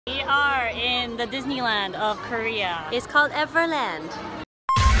the Disneyland of Korea. It's called Everland.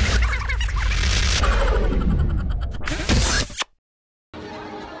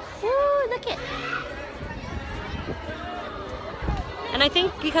 Ooh, look it. And I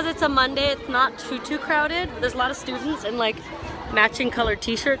think because it's a Monday, it's not too crowded. There's a lot of students in like matching colored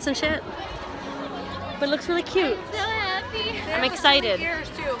t-shirts and shit. But it looks really cute. I'm so happy. I'm excited. Ears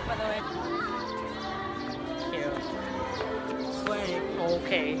too, by the way. Cute.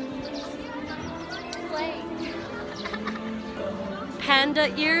 Okay. Panda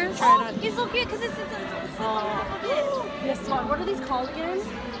ears. He's so cute because it's Yes, what are these called again?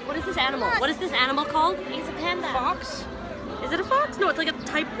 What is this animal? What is this animal called? He's a panda. Fox? Is it a fox? No, it's like a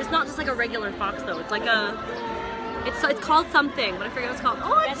type. It's not just like a regular fox though. It's like a. It's called something, but I forget what it's called.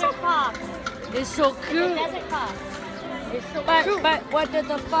 Oh, it's Desert fox. It's so cute. Desert fox. It's so cute. But what did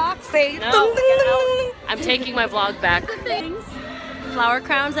the fox say? No. I'm taking my vlog back. Things. Flower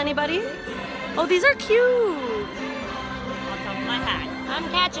crowns, anybody? Oh, these are cute. On top of my hat. I'm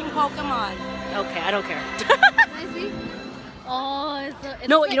catching Pokemon. Okay, I don't care. I see. Oh, it's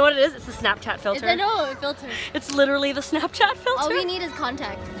No, you know what it is? It's the Snapchat filter. I know, a filter. It's literally the Snapchat filter. All we need is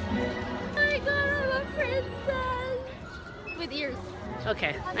contacts. Oh my god, I'm a princess. With ears.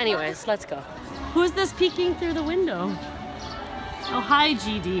 Okay, anyways, let's go. Who's this peeking through the window? Oh, hi,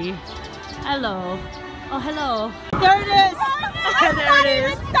 GD. Hello. Oh, hello. There it is. There it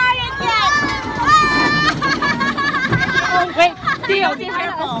is. Started yet. Oh, wait. Theo, be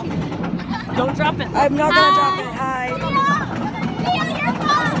careful. Don't drop it. I'm not gonna drop it. Hi. Theo, your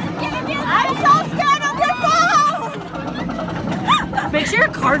phone. I'm so scared of your phone. Make sure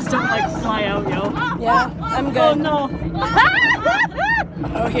your cards don't like fly out, yo. Yeah, I'm good. Oh no.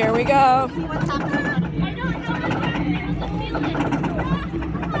 Oh, here we go. See what's happening. I'm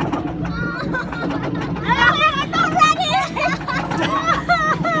not ready.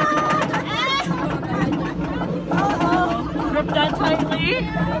 Grip that tightly.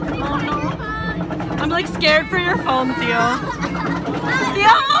 Oh no. I'm like scared for your phone, Theo.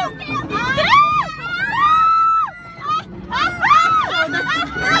 Theo!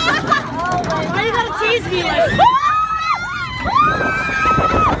 Why you gotta tease me like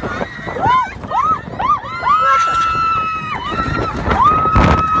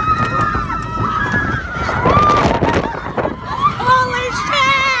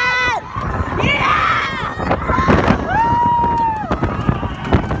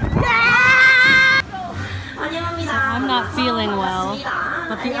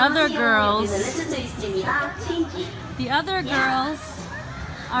the other girls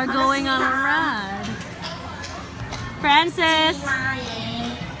are going on a ride. Francis!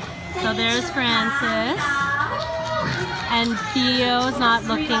 So there's Francis. And Theo's not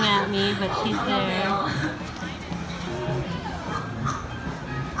looking at me, but she's there.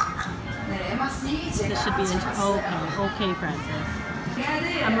 This should be okay, Francis.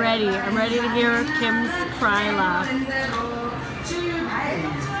 I'm ready. I'm ready to hear Kim's cry laugh.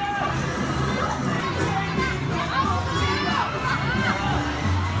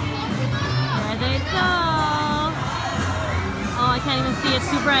 They go. Oh, I can't even see. It's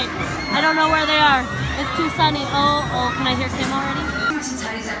too bright. I don't know where they are. It's too sunny. Oh, can I hear Kim already?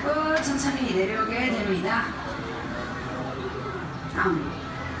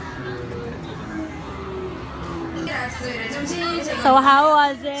 So how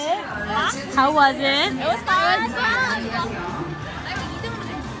was it? How was it? It was fun.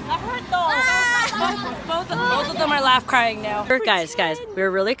 Both of them are laugh crying now. Guys, we were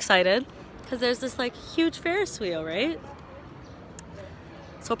really excited because there's this like huge Ferris wheel, right?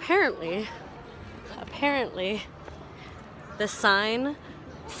 So apparently, the sign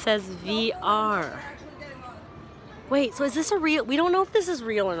says VR. Wait, so is this a real? We don't know if this is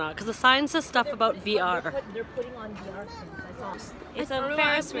real or not because the sign says stuff about VR. They're putting on VR things. It's a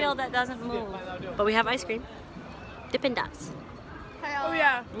Ferris wheel that doesn't move. But we have ice cream. Dippin' Dots. Oh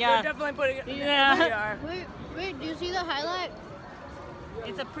yeah, Yeah. they're definitely putting it in Yeah. VR. Wait, do you see the highlight?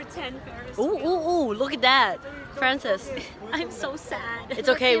 It's a pretend Ferris Ooh, wheel. ooh, look at that. Francis. I'm so sad. It's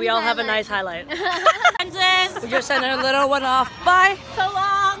okay, we all have a nice highlight. Francis! We just sent our little one off. Bye. So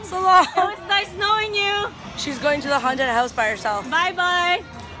long! So long. It was nice knowing you! She's going to the haunted house by herself. Bye bye!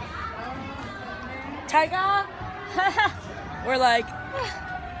 Tyga. We're like,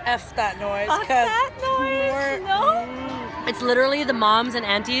 F that noise. Fuck 'cause that noise! No? It's literally the moms and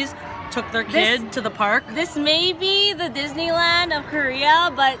aunties took their kid to the park. This may be the Disneyland of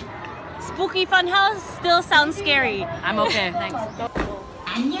Korea, but Spooky Funhouse still sounds scary. I'm okay, thanks.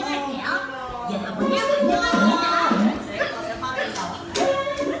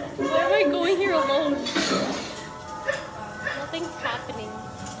 Why am I going here alone? Nothing's happening.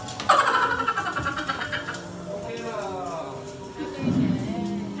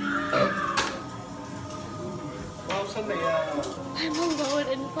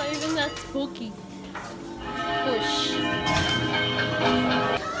 That's spooky. Push.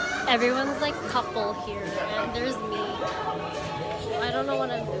 Everyone's like couple here, and there's me. I don't know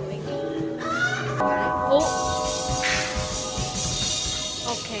what I'm doing. Oh.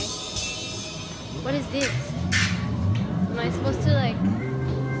 Okay. What is this? Am I supposed to like?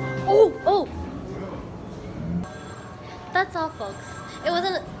 Oh, oh. That's all, folks. It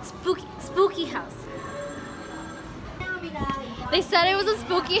wasn't a spooky house. They said it was a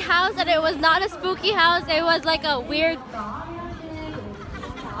spooky house, and it was not a spooky house. It was like a weird.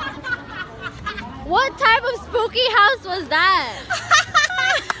 What type of spooky house was that?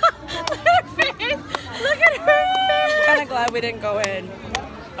 Her face. Look at her face. I'm kind of glad we didn't go in.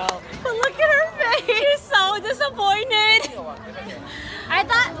 Oh. But look at her face. She's so disappointed. I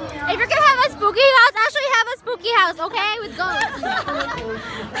thought if you're gonna have a spooky house, actually have a spooky house, okay? With ghosts.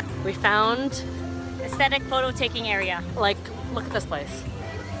 We found, Aesthetic photo taking area. like, look at this place.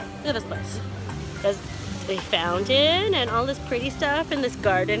 Look at this place. There's a fountain and all this pretty stuff in this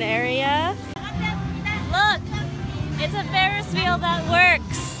garden area. Look, it's a Ferris wheel that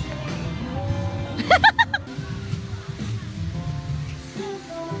works.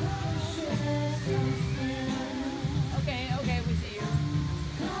 Okay, we see you.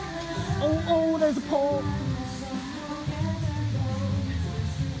 Oh, there's a pole.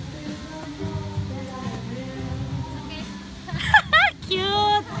 Cute.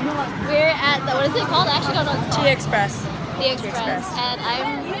 We're at the, what is it called? I actually don't know what it's called. T-Express. The Express. And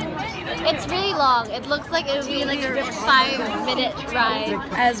it's really long. It looks like it would be like a 5-minute ride.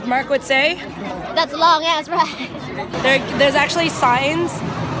 As Mark would say, That's a long ass ride. there's actually signs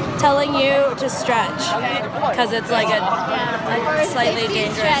telling you to stretch because it's like a slightly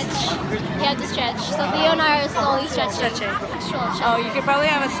dangerous. Stretch. You have to stretch. So Theo and I are slowly stretching. Oh, you could probably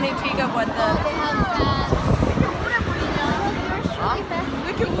have a sneak peek of what They the. have fans.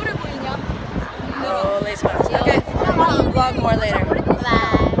 Oh, lace mask. Okay, we'll vlog more later. Bye.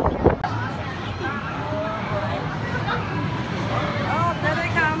 Oh, there they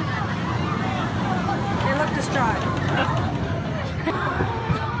come. They look distraught.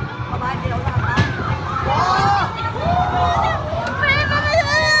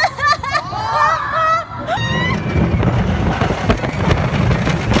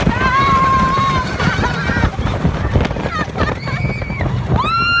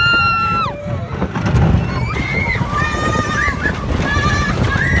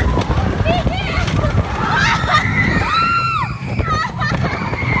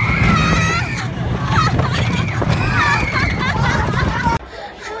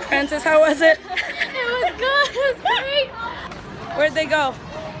 Francis, how was it? It was good. It was great. Where'd they go?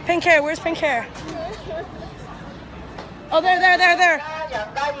 Pink hair, where's pink hair? Oh, there.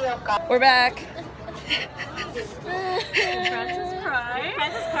 We're back. Francis cry.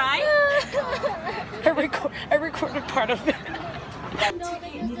 I recorded part of it.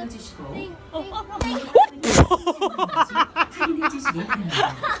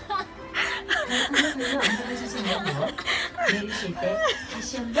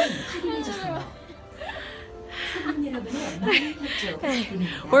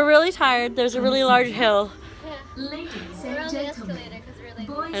 We're really tired. There's a really large hill. Ladies We're on and the gentlemen, escalator because we're like.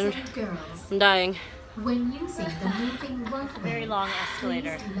 boys And- and girls, I'm dying. when using the moving walkway, Very long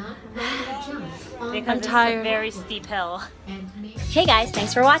escalator. please do not run or jump on Because it's a tired. very steep hill. and make Hey guys,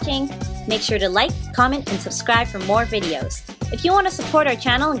 thanks for watching. Make sure to like, comment, and subscribe for more videos. If you want to support our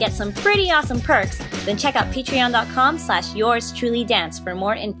channel and get some pretty awesome perks, then check out patreon.com/yourstrulydance for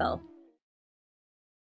more info.